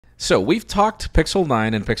So we've talked Pixel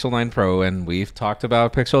 9 and Pixel 9 Pro, and we've talked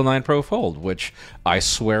about Pixel 9 Pro Fold, which I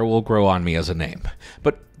swear will grow on me as a name.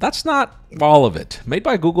 But that's not all of it. Made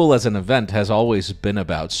by Google as an event has always been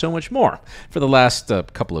about so much more. For the last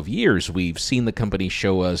couple of years, we've seen the company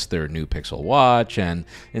show us their new Pixel Watch, and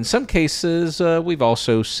in some cases, we've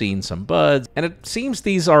also seen some buds, and it seems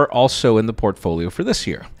these are also in the portfolio for this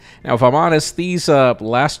year. Now, if I'm honest, these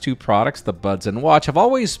last two products, the buds and watch, have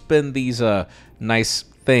always been these nice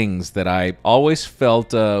things that I always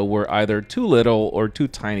felt were either too little or too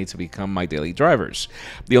tiny to become my daily drivers.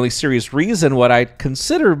 The only serious reason why I'd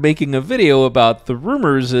consider making a video about the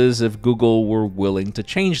rumors is if Google were willing to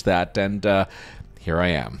change that, and here I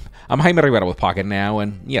am. I'm Jaime Rivera with Pocketnow,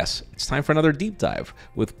 and yes, it's time for another deep dive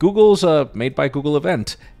with Google's Made by Google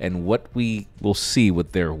event and what we will see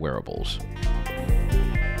with their wearables.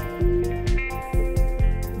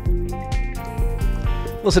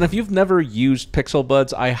 Listen, if you've never used Pixel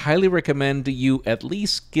Buds, I highly recommend you at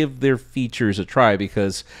least give their features a try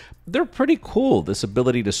because they're pretty cool. This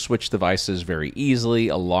ability to switch devices very easily,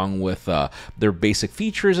 along with their basic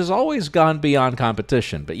features, has always gone beyond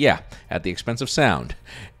competition. But yeah, at the expense of sound.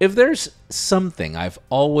 If there's something I've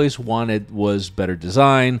always wanted was better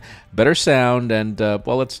design, better sound, and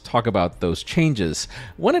well, let's talk about those changes.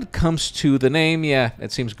 When it comes to the name, yeah,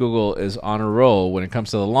 it seems Google is on a roll when it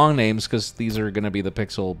comes to the long names because these are going to be the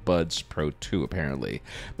Pixel Buds Pro 2, apparently.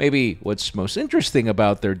 Maybe what's most interesting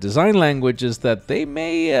about their design language is that they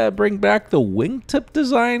may bring back the wingtip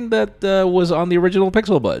design that was on the original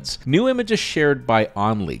Pixel Buds. New images shared by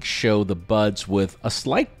OnLeak show the Buds with a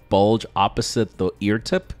slight bulge opposite the ear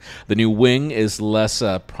tip. The new wing is less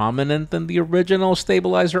prominent than the original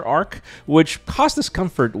stabilizer arc, which caused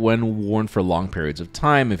discomfort when worn for long periods of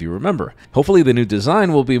time, if you remember. Hopefully the new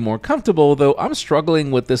design will be more comfortable, though I'm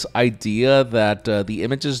struggling with this idea that the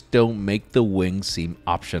images don't make the wing seem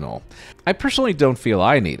optional. I personally don't feel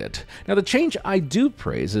I need it. Now, the change I do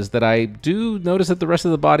praise is that I do notice that the rest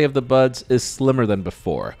of the body of the Buds is slimmer than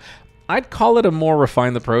before. I'd call it a more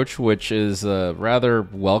refined approach, which is rather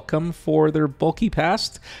welcome for their bulky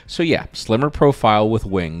past. So yeah, slimmer profile with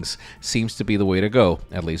wings seems to be the way to go,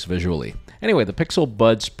 at least visually. Anyway, the Pixel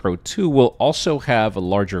Buds Pro 2 will also have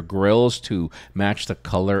larger grills to match the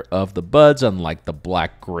color of the Buds, unlike the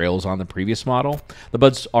black grills on the previous model. The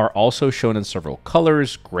Buds are also shown in several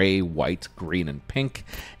colors: gray, white, green, and pink.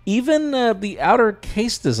 Even the outer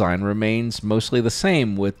case design remains mostly the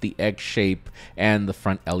same, with the egg shape and the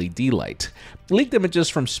front LED light. Leaked images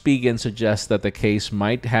from Spigen suggest that the case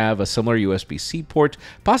might have a similar USB-C port,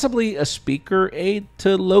 possibly a speaker aid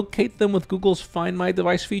to locate them with Google's Find My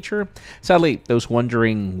Device feature. Sadly, those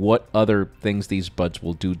wondering what other things these Buds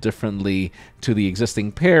will do differently to the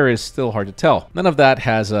existing pair is still hard to tell. None of that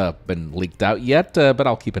has been leaked out yet, but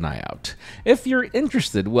I'll keep an eye out. If you're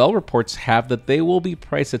interested, well, reports have that they will be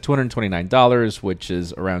priced at $229, which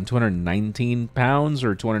is around £219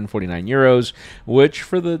 or 249 euros, which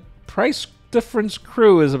for the price difference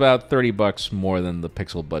crew is about $30 more than the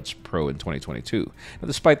Pixel Buds Pro in 2022. Now,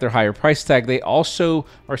 despite their higher price tag, they also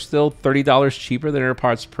are still $30 cheaper than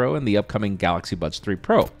AirPods Pro and the upcoming Galaxy Buds 3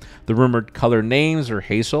 Pro. The rumored color names are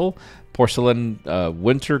Hazel, Porcelain,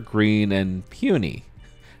 Winter Green, and Peony.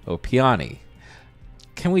 Oh, Peony.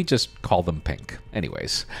 Can we just call them pink?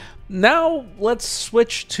 Anyways. Now, let's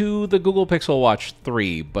switch to the Google Pixel Watch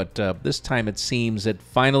 3, but this time it seems it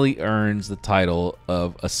finally earns the title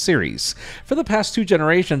of a series. For the past two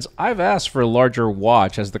generations, I've asked for a larger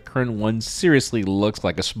watch, as the current one seriously looks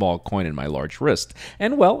like a small coin in my large wrist.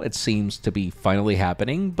 And well, it seems to be finally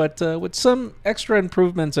happening, but with some extra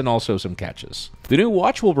improvements and also some catches. The new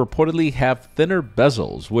watch will reportedly have thinner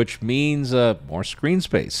bezels, which means more screen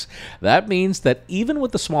space. That means that even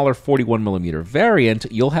with the smaller 41mm variant,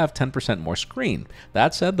 you'll have 10% more screen.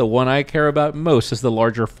 That said, the one I care about most is the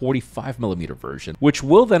larger 45mm version, which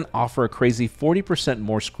will then offer a crazy 40%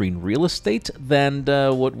 more screen real estate than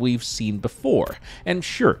what we've seen before. And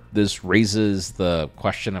sure, this raises the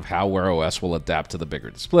question of how Wear OS will adapt to the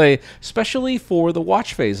bigger display, especially for the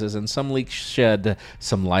watch faces, and some leaks shed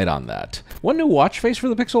some light on that. One new watch face for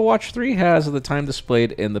the Pixel Watch 3 has the time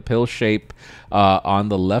displayed in the pill shape on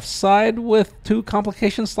the left side, with two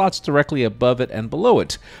complication slots directly above it and below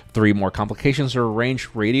it. 3 more complications are arranged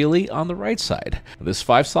radially on the right side. This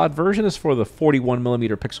 5-slot version is for the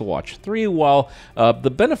 41mm Pixel Watch 3, while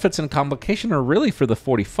the benefits and complication are really for the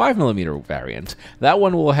 45mm variant. That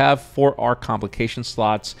one will have 4R complication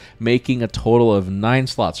slots, making a total of 9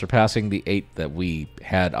 slots, surpassing the 8 that we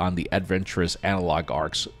had on the adventurous Analog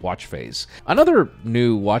Arcs watch face. Another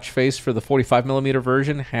new watch face for the 45mm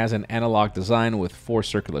version has an analog design with 4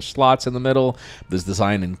 circular slots in the middle. This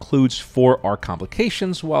design includes 4R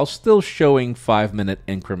complications, while while still showing 5-minute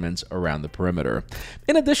increments around the perimeter.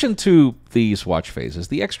 In addition to these watch phases,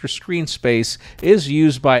 the extra screen space is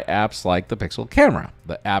used by apps like the Pixel Camera.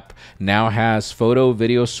 The app now has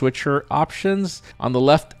photo-video switcher options on the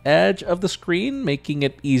left edge of the screen, making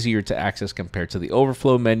it easier to access compared to the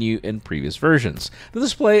overflow menu in previous versions. The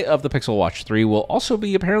display of the Pixel Watch 3 will also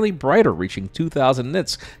be apparently brighter, reaching 2,000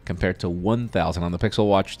 nits compared to 1,000 on the Pixel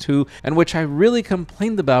Watch 2, and which I really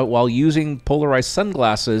complained about while using polarized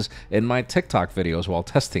sunglasses in my TikTok videos while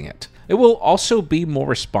testing it. It will also be more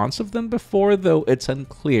responsive than before, though it's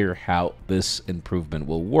unclear how this improvement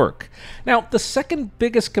will work. Now, the second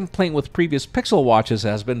biggest complaint with previous Pixel watches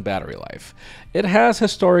has been battery life. It has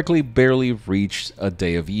historically barely reached a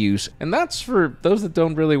day of use, and that's for those that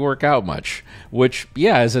don't really work out much, which,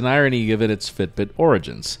 yeah, is an irony given its Fitbit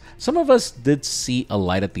origins. Some of us did see a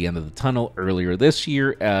light at the end of the tunnel earlier this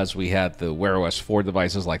year, as we had the Wear OS 4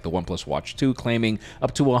 devices like the OnePlus Watch 2 claiming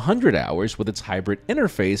up to 100 hours with its hybrid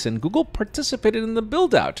interface, and Google participated in the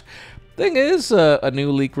build-out. Thing is, a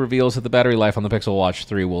new leak reveals that the battery life on the Pixel Watch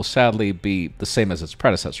 3 will sadly be the same as its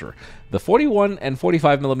predecessor. The 41 and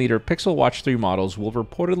 45mm Pixel Watch 3 models will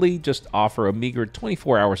reportedly just offer a meager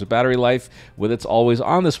 24 hours of battery life with its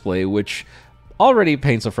always-on display, which already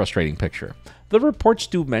paints a frustrating picture. The reports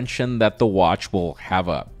do mention that the watch will have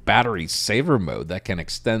a battery saver mode that can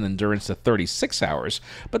extend endurance to 36 hours,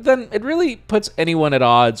 but then it really puts anyone at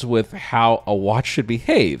odds with how a watch should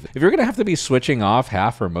behave. If you're going to have to be switching off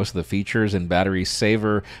half or most of the features in battery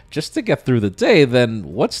saver just to get through the day, then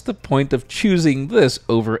what's the point of choosing this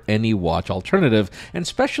over any watch alternative, and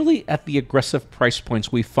especially at the aggressive price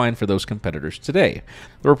points we find for those competitors today?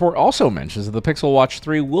 The report also mentions that the Pixel Watch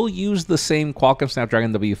 3 will use the same Qualcomm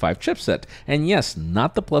Snapdragon W5 chipset, and yes,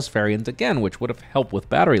 not the Plus variant again, which would have helped with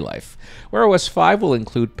battery life. Wear OS 5 will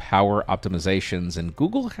include power optimizations, and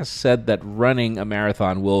Google has said that running a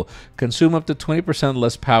marathon will consume up to 20%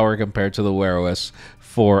 less power compared to the Wear OS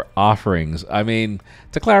 4 offerings. I mean,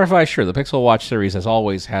 to clarify, sure, the Pixel Watch series has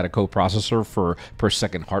always had a coprocessor for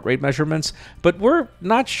per-second heart rate measurements, but we're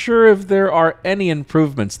not sure if there are any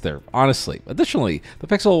improvements there, honestly. Additionally, the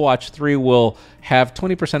Pixel Watch 3 will have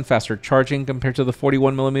 20% faster charging compared to the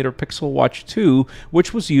 41mm Pixel Watch 2,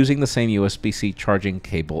 which was using the same USB-C charging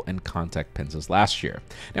cable and contact pins as last year.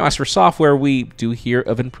 Now, as for software, we do hear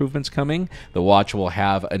of improvements coming. The watch will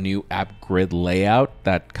have a new app grid layout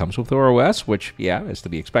that comes with Wear OS, which, yeah, is to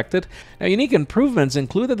be expected. Now, unique improvements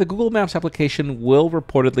include that the Google Maps application will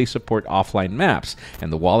reportedly support offline maps,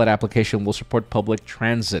 and the Wallet application will support public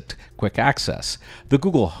transit quick access. The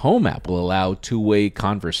Google Home app will allow two-way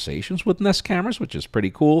conversations with Nest cameras, which is pretty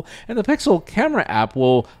cool, and the Pixel Camera app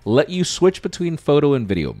will let you switch between photo and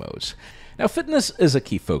video modes. Now, fitness is a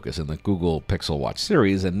key focus in the Google Pixel Watch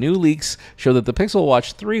series, and new leaks show that the Pixel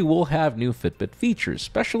Watch 3 will have new Fitbit features,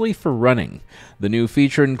 especially for running. The new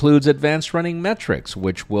feature includes advanced running metrics,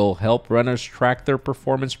 which will help runners track their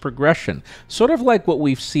performance progression, sort of like what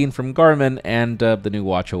we've seen from Garmin and the new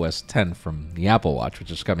watchOS 10 from the Apple Watch, which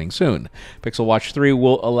is coming soon. Pixel Watch 3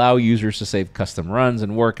 will allow users to save custom runs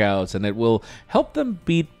and workouts, and it will help them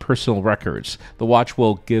beat personal records. The watch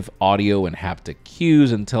will give audio and haptic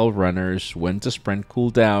cues and tell runners when to sprint, cool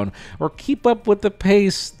down, or keep up with the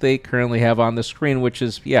pace they currently have on the screen, which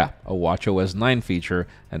is, yeah, a watchOS 9 feature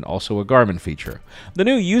and also a Garmin feature. The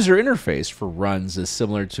new user interface for runs is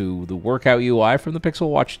similar to the workout UI from the Pixel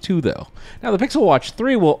Watch 2, though. Now, the Pixel Watch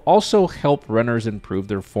 3 will also help runners improve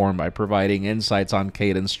their form by providing insights on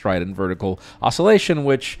cadence, stride, and vertical oscillation,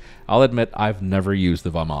 which I'll admit I've never used,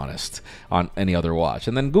 if I'm honest, on any other watch.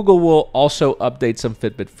 And then Google will also update some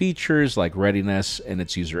Fitbit features like readiness in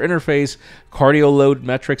its user interface, cardio load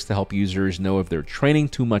metrics to help users know if they're training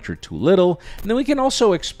too much or too little. And then we can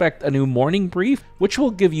also expect a new morning brief, which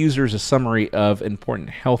will give users a summary of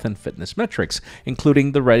important health and fitness metrics,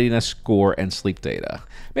 including the readiness score and sleep data.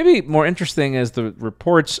 Maybe more interesting is the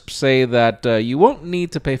reports say that you won't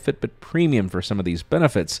need to pay Fitbit Premium for some of these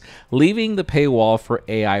benefits, leaving the paywall for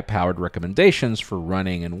AI-powered recommendations for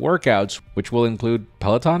running and workouts, which will include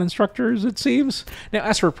Peloton instructors, it seems. Now,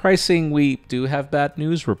 as for pricing, we do have bad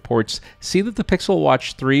news. Reports see that the Pixel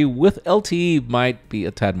Watch 3 with LTE might be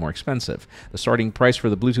a tad more expensive. The starting price for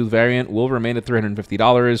the Bluetooth variant will remain at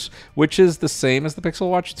 $350, which is the same as the Pixel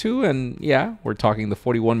Watch 2, and yeah, we're talking the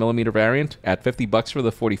 41mm variant at $50 for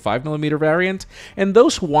the 45mm variant, and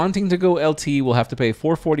those wanting to go LTE will have to pay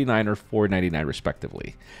 $449 or $499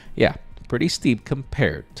 respectively. Yeah, pretty steep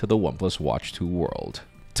compared to the OnePlus Watch 2 world.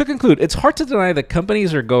 To conclude, it's hard to deny that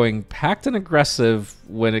companies are going packed and aggressive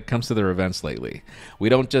when it comes to their events lately. We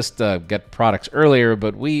don't just get products earlier,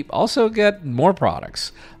 but we also get more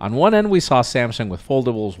products. On one end, we saw Samsung with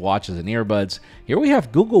foldables, watches, and earbuds. Here we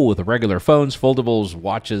have Google with regular phones, foldables,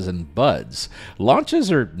 watches, and buds.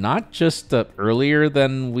 Launches are not just earlier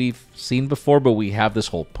than we've seen before, but we have this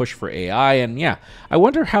whole push for AI, and yeah, I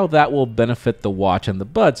wonder how that will benefit the watch and the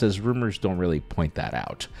buds, as rumors don't really point that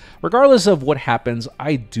out. Regardless of what happens,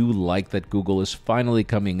 I do like that Google is finally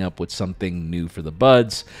coming up with something new for the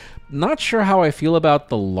buds. Not sure how I feel about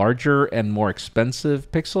the larger and more expensive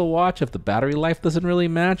Pixel Watch if the battery life doesn't really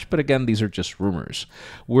match, but again, these are just rumors.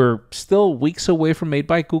 We're still weeks away from Made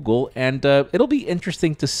by Google, and it'll be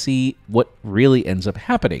interesting to see what really ends up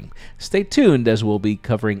happening. Stay tuned, as we'll be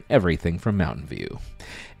covering everything from Mountain View.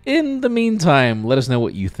 In the meantime, let us know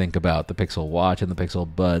what you think about the Pixel Watch and the Pixel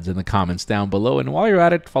Buds in the comments down below. And while you're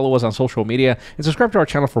at it, follow us on social media and subscribe to our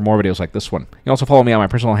channel for more videos like this one. You can also follow me on my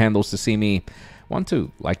personal handles to see me want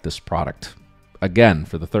to like this product again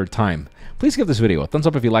for the third time. Please give this video a thumbs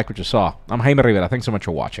up if you like what you saw. I'm Jaime Rivera. Thanks so much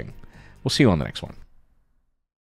for watching. We'll see you on the next one.